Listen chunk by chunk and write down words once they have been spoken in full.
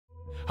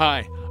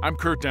Hi, I'm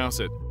Kurt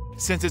Dowsett.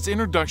 Since its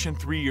introduction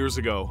 3 years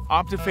ago,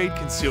 OPTIFADE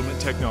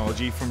concealment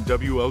technology from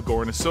WL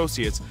Gore &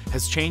 Associates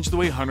has changed the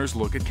way hunters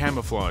look at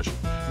camouflage,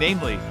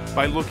 namely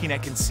by looking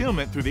at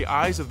concealment through the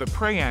eyes of the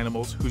prey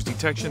animals whose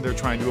detection they're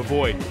trying to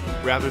avoid,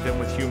 rather than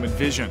with human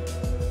vision.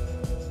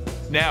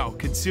 Now,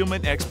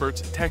 concealment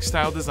experts,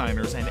 textile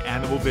designers, and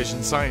animal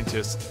vision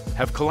scientists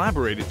have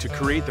collaborated to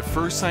create the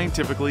first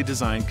scientifically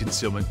designed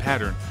concealment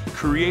pattern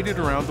created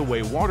around the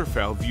way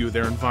waterfowl view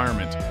their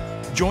environment.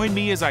 Join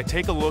me as I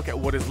take a look at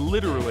what is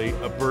literally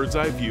a bird's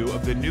eye view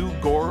of the new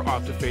Gore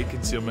OPTIFADE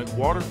Concealment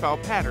waterfowl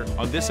pattern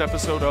on this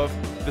episode of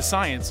The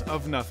Science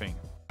of Nothing.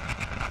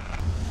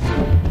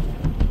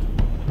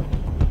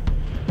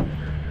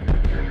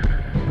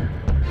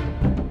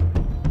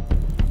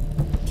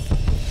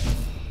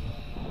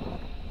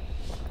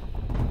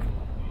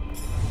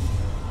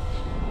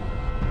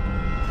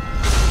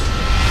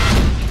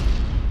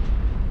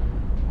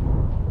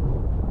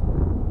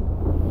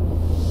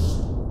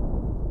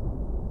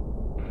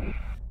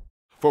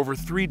 For over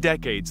 3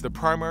 decades, the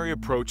primary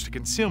approach to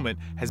concealment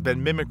has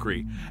been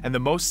mimicry, and the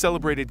most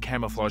celebrated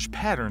camouflage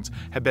patterns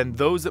have been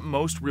those that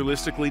most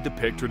realistically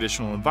depict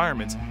traditional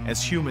environments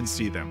as humans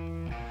see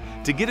them.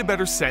 To get a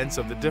better sense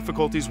of the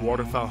difficulties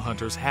waterfowl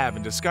hunters have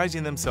in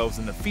disguising themselves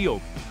in the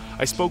field,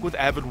 I spoke with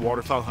avid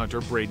waterfowl hunter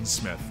Braden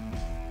Smith.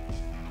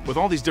 With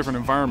all these different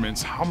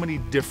environments, how many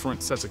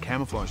different sets of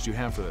camouflage do you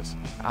have for this?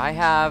 I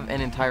have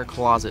an entire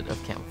closet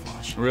of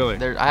camouflage. Really?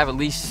 I have at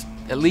least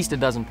a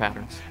dozen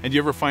patterns. And do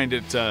you ever find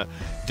it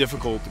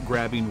difficult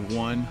grabbing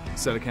one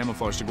set of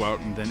camouflage to go out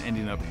and then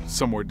ending up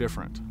somewhere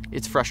different?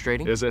 It's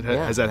frustrating. Is it?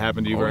 Yeah. Has that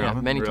happened to you very yeah,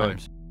 often? Many Really?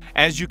 times.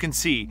 As you can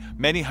see,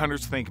 many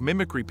hunters think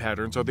mimicry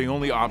patterns are the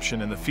only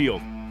option in the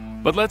field.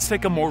 But let's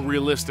take a more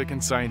realistic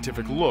and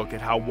scientific look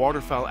at how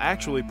waterfowl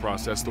actually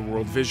process the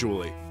world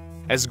visually.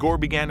 As Gore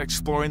began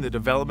exploring the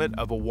development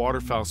of a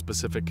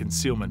waterfowl-specific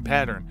concealment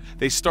pattern,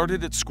 they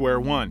started at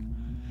square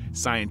one,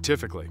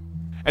 scientifically.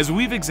 As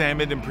we've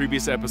examined in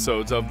previous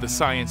episodes of The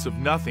Science of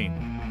Nothing,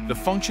 the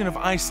function of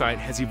eyesight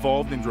has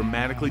evolved in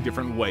dramatically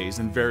different ways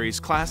in various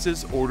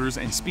classes, orders,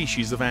 and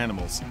species of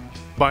animals.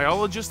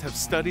 Biologists have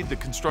studied the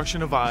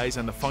construction of eyes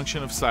and the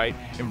function of sight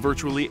in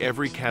virtually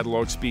every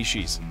cataloged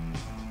species.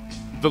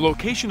 The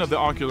location of the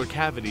ocular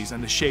cavities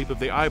and the shape of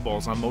the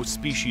eyeballs on most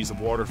species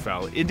of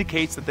waterfowl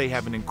indicates that they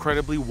have an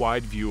incredibly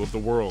wide view of the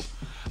world,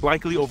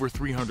 likely over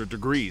 300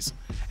 degrees.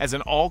 As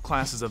in all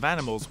classes of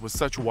animals with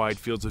such wide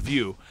fields of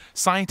view,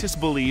 scientists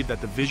believe that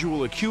the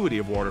visual acuity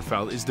of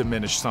waterfowl is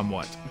diminished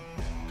somewhat.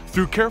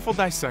 Through careful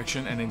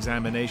dissection and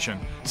examination,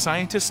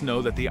 scientists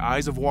know that the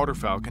eyes of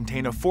waterfowl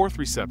contain a fourth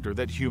receptor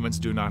that humans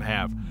do not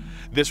have.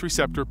 This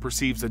receptor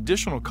perceives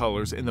additional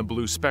colors in the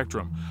blue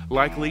spectrum,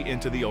 likely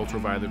into the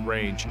ultraviolet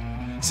range.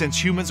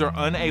 Since humans are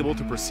unable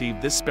to perceive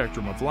this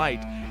spectrum of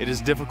light, it is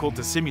difficult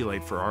to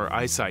simulate for our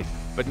eyesight,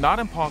 but not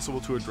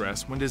impossible to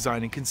address when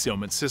designing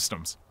concealment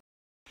systems.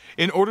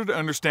 In order to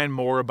understand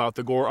more about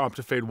the Gore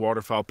OPTIFADE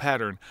waterfowl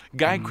pattern,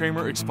 Guy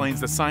Kramer explains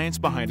the science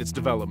behind its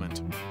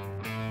development.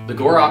 The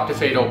Gore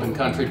OPTIFADE open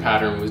country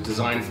pattern was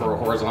designed for a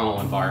horizontal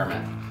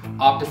environment.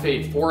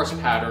 OPTIFADE forest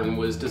pattern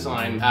was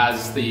designed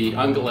as the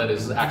ungulate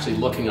is actually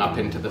looking up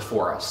into the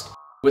forest.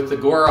 With the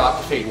Gore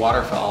OPTIFADE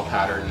waterfowl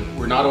pattern,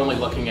 we're not only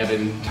looking at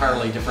an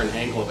entirely different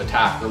angle of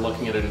attack, we're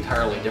looking at an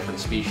entirely different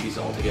species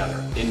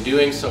altogether. In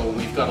doing so,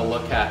 we've got to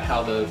look at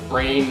how the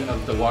brain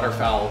of the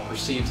waterfowl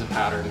perceives the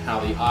pattern,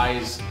 how the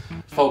eyes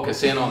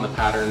focus in on the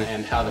pattern,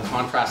 and how the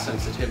contrast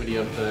sensitivity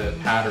of the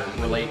pattern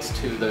relates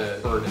to the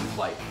bird in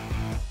flight.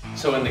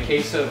 So in the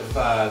case of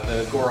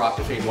the Gore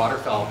OPTIFADE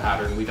waterfowl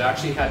pattern, we've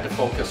actually had to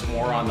focus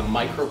more on the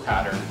micro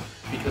pattern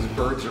because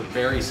birds are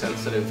very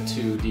sensitive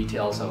to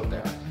details out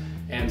there.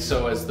 And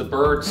so as the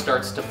bird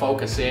starts to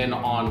focus in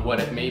on what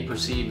it may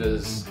perceive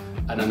as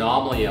an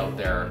anomaly out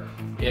there,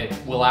 it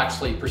will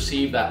actually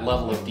perceive that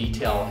level of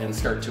detail and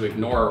start to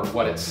ignore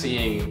what it's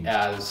seeing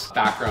as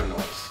background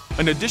noise.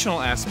 An additional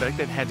aspect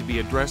that had to be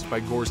addressed by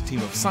Gore's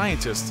team of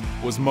scientists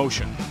was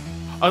motion.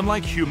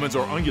 Unlike humans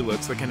or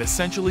ungulates that can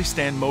essentially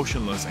stand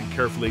motionless and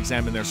carefully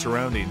examine their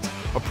surroundings,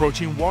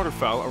 approaching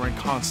waterfowl are in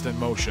constant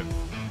motion.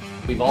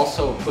 We've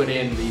also put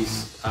in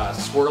these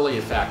swirly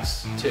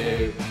effects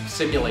to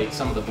simulate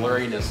some of the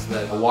blurriness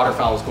that a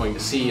waterfowl is going to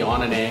see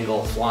on an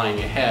angle flying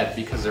ahead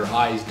because their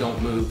eyes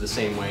don't move the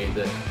same way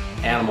that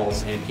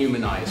animals and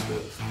human eyes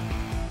move.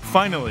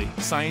 Finally,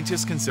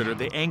 scientists consider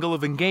the angle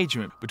of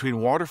engagement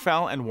between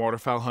waterfowl and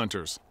waterfowl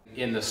hunters.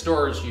 In the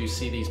stores, you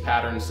see these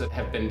patterns that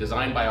have been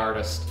designed by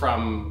artists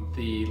from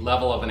the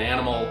level of an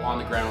animal on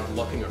the ground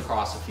looking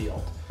across a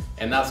field.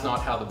 And that's not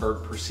how the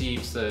bird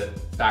perceives the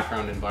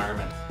background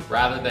environment.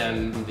 Rather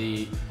than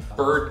the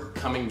bird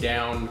coming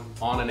down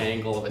on an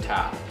angle of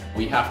attack,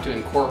 we have to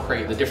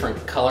incorporate the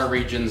different color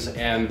regions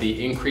and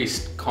the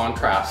increased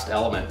contrast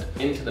element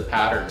into the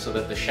pattern so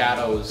that the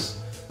shadows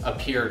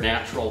appear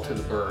natural to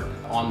the bird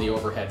on the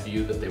overhead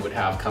view that they would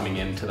have coming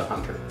into the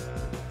hunter.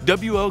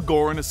 WL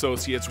Gore &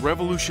 Associates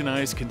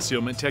revolutionized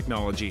concealment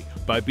technology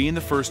by being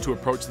the first to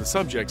approach the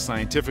subject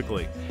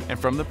scientifically and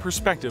from the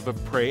perspective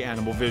of prey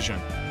animal vision.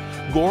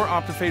 Gore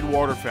OPTIFADE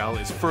waterfowl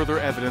is further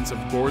evidence of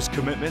Gore's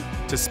commitment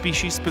to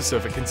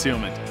species-specific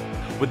concealment.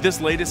 With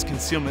this latest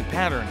concealment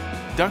pattern,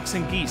 ducks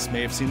and geese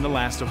may have seen the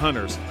last of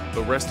hunters,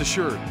 but rest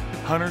assured,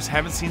 hunters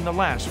haven't seen the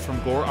last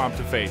from Gore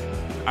OPTIFADE.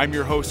 I'm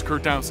your host,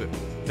 Kurt Dowsett.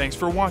 Thanks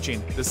for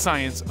watching The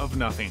Science of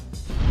Nothing.